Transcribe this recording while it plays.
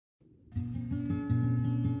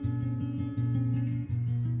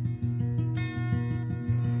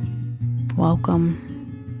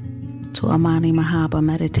Welcome to Amani Mahaba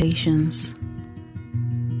Meditations,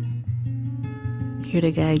 here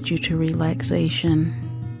to guide you to relaxation.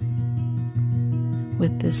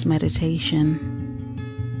 With this meditation,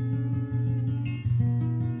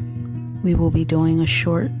 we will be doing a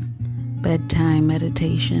short bedtime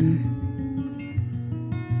meditation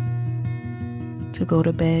to go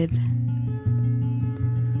to bed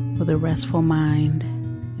with a restful mind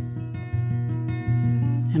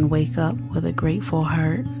and wake up with a grateful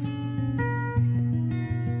heart.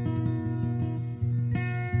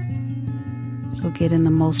 So get in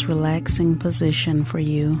the most relaxing position for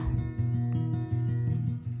you,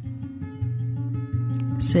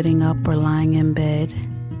 sitting up or lying in bed.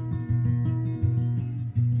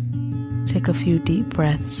 Take a few deep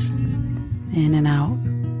breaths in and out.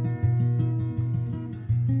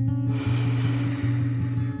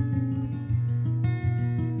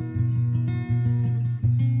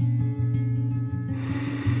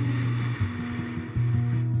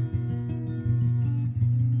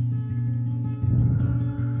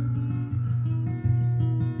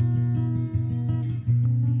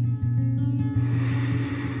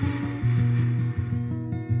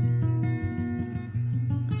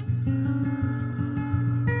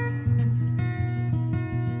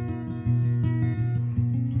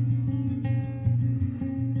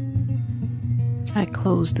 I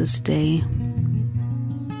close this day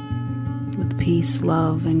with peace,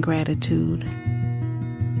 love, and gratitude.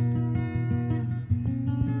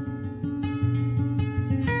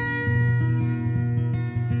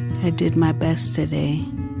 I did my best today,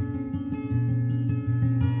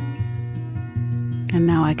 and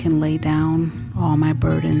now I can lay down all my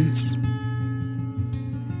burdens.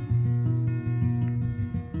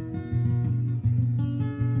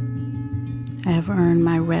 I have earned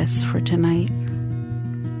my rest for tonight.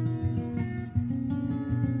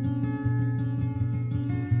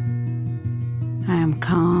 I am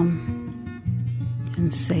calm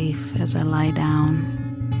and safe as I lie down.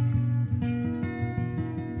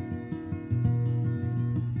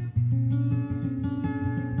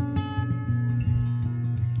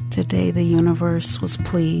 Today the universe was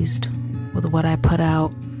pleased with what I put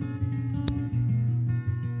out.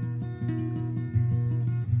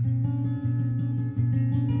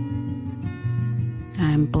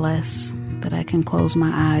 I am blessed that I can close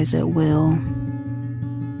my eyes at will.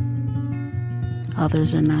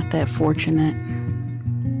 Others are not that fortunate.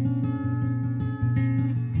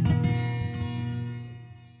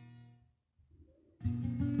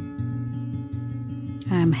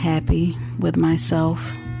 I am happy with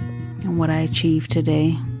myself and what I achieved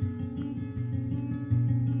today.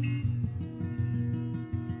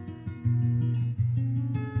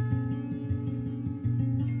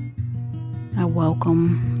 I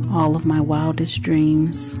welcome all of my wildest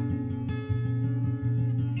dreams.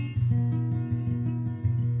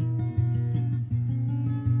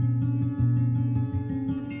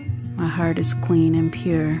 My heart is clean and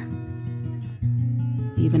pure,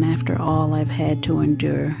 even after all I've had to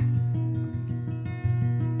endure.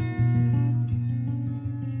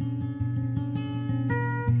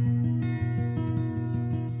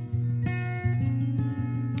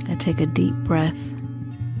 I take a deep breath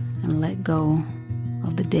and let go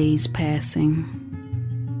of the days passing.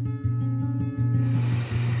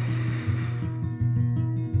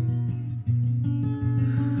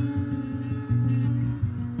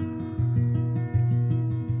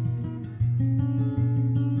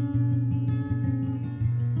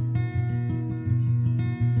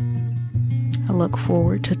 I look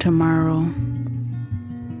forward to tomorrow,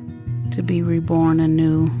 to be reborn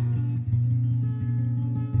anew.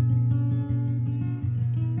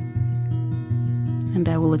 And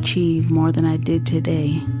I will achieve more than I did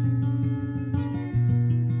today.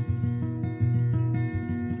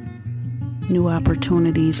 New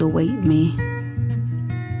opportunities await me.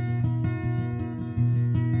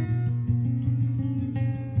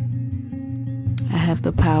 I have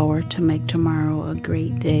the power to make tomorrow a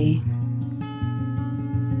great day.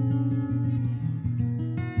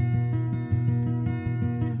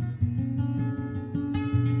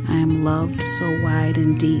 I am loved so wide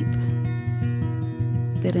and deep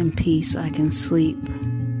that in peace I can sleep.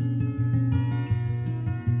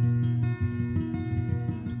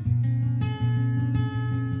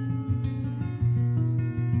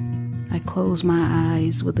 I close my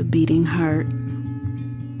eyes with a beating heart.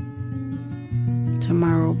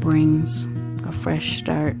 Tomorrow brings a fresh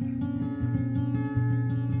start.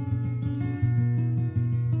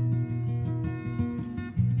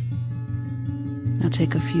 Now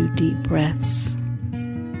take a few deep breaths.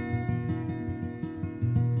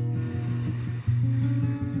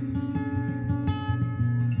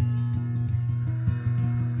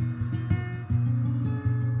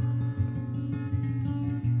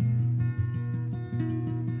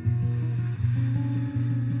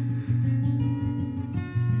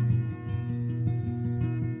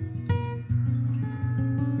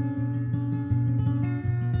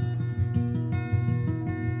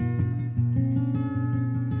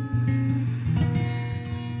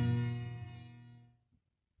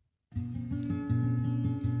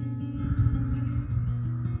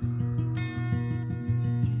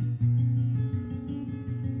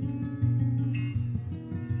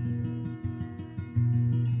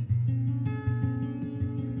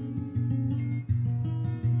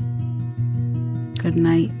 Good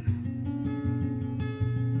night.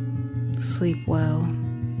 Sleep well.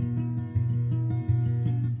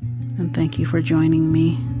 And thank you for joining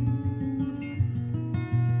me.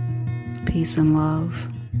 Peace and love.